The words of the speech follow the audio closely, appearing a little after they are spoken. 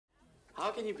How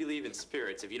can you believe in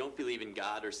spirits if you don't believe in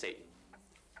God or Satan?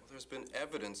 Well, there's been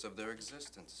evidence of their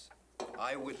existence.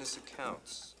 Eyewitness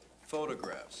accounts,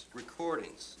 photographs,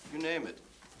 recordings, you name it.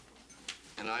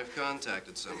 And I've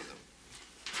contacted some of them.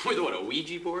 With what, a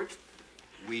Ouija board?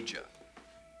 Ouija.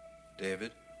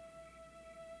 David?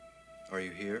 Are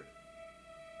you here?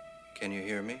 Can you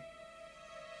hear me?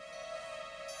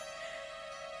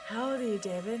 How old are you,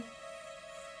 David?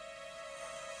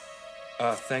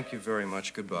 Thank you very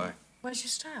much. Goodbye. Why'd you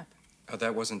stop?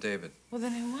 That wasn't David. Well,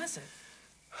 then who was it?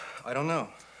 I don't know.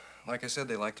 Like I said,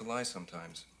 they like to lie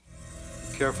sometimes.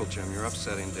 Careful, Jim. You're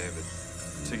upsetting David.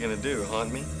 What's he gonna do,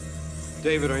 haunt me?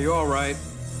 David, are you all right?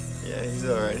 Yeah, he's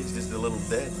all right. He's just a little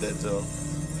dead, that's all.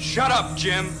 Shut up,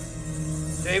 Jim!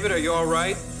 David, are you all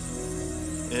right?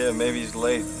 Yeah, maybe he's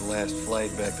late. The last flight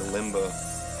back to Limbo.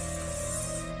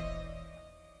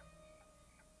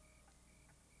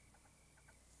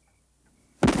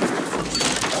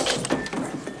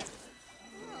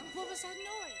 What was that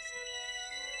noise?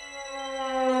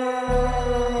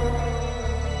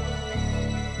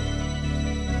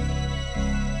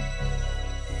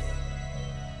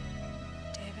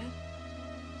 David?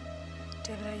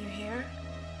 David, are you here?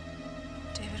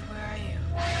 David, where are you?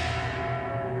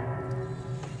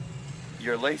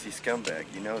 You're a lazy scumbag,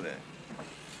 you know that.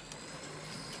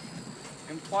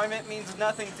 Employment means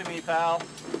nothing to me, pal.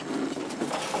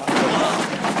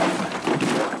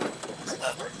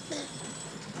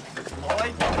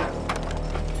 Lloyd?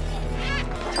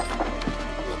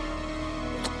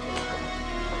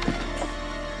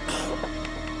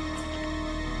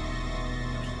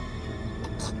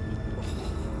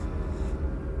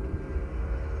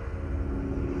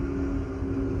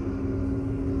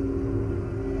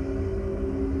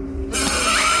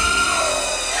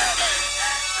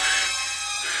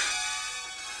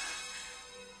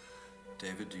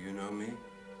 David, do you know me?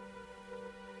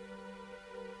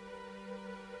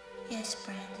 Yes,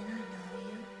 Brandon, I know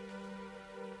you.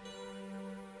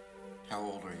 How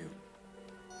old are you?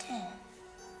 10.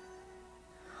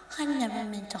 I never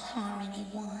meant to harm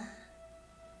anyone.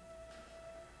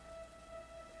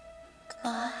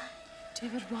 Goodbye.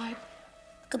 David, why?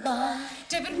 Goodbye.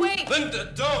 David, wait!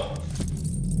 Linda, don't!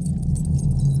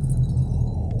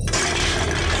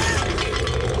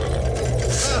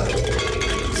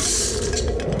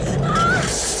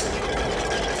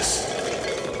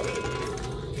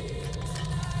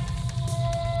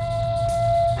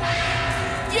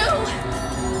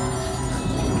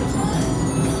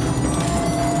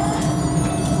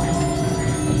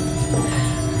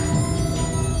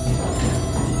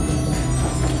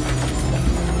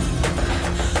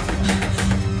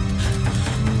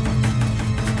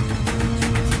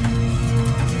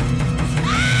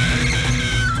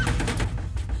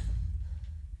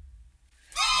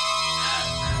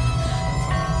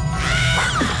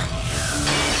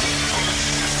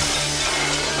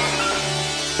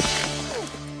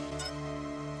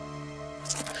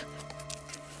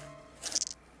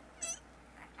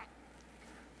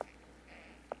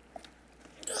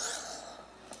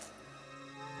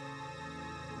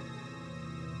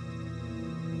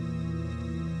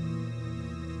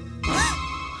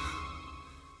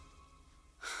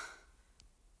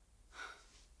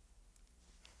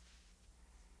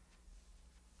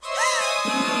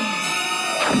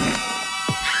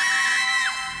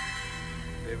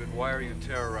 Why are you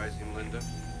terrorizing Linda?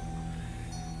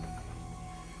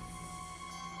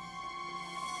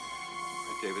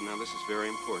 David, now this is very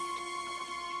important.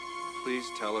 Please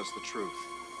tell us the truth.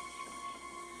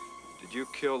 Did you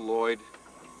kill Lloyd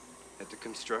at the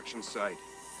construction site?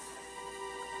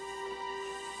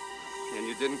 And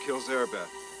you didn't kill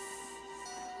Zarabeth.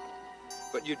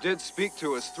 But you did speak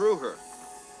to us through her.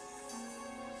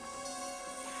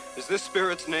 Is this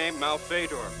spirit's name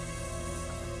Malfador?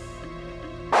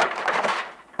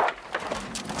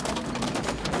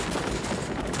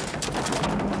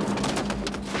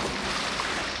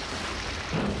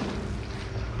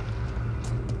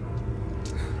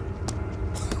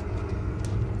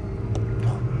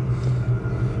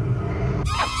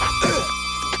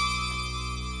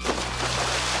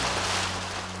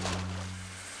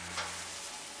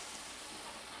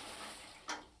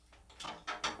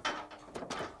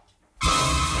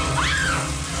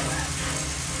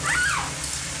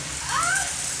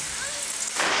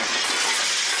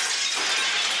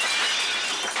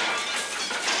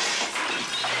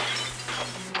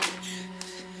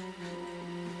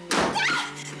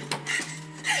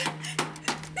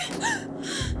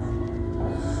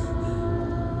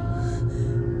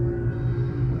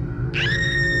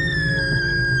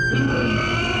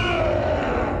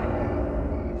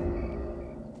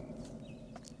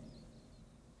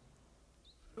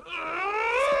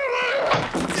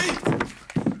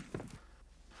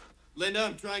 Linda,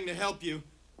 I'm trying to help you.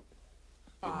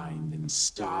 Fine, then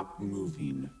stop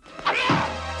moving.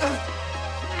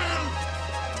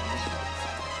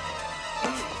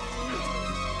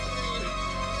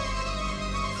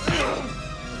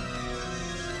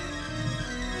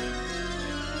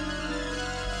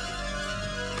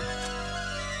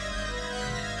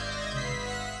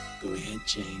 Go ahead,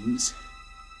 James.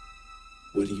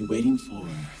 What are you waiting for?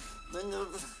 Linda,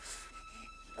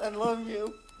 I love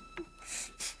you.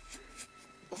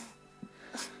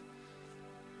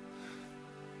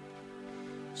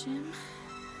 Jim?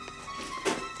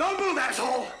 Don't move,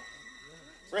 asshole!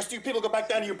 The rest of you people go back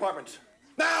down to your apartments.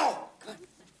 Now!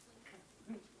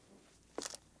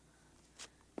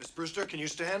 Miss Brewster, can you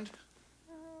stand?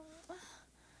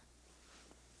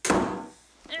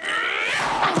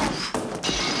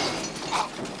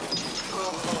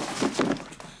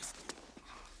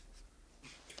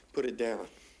 Put it down.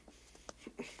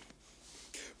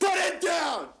 Put it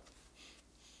down!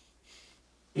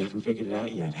 You haven't figured it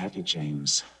out yet, have you,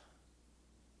 James?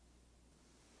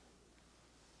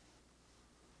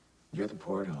 You're the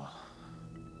portal,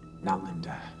 not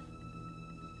Linda.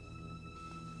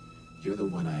 You're the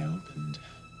one I opened.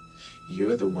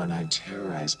 You're the one I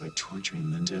terrorized by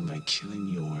torturing Linda and by killing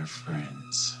your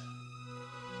friends.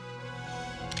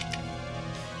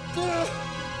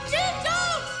 Jim, don't!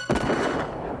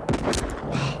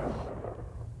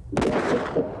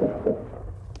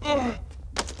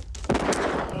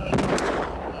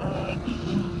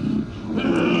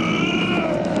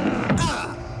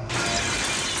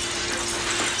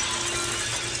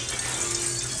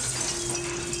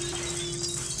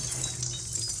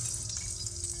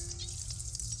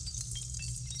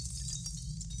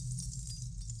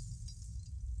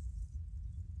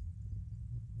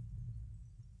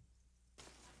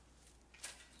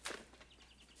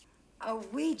 A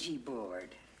Ouija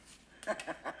board.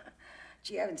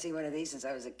 Gee, I haven't seen one of these since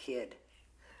I was a kid.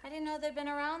 I didn't know they'd been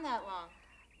around that long.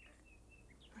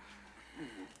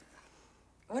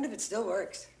 I wonder if it still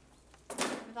works.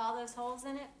 With all those holes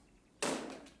in it?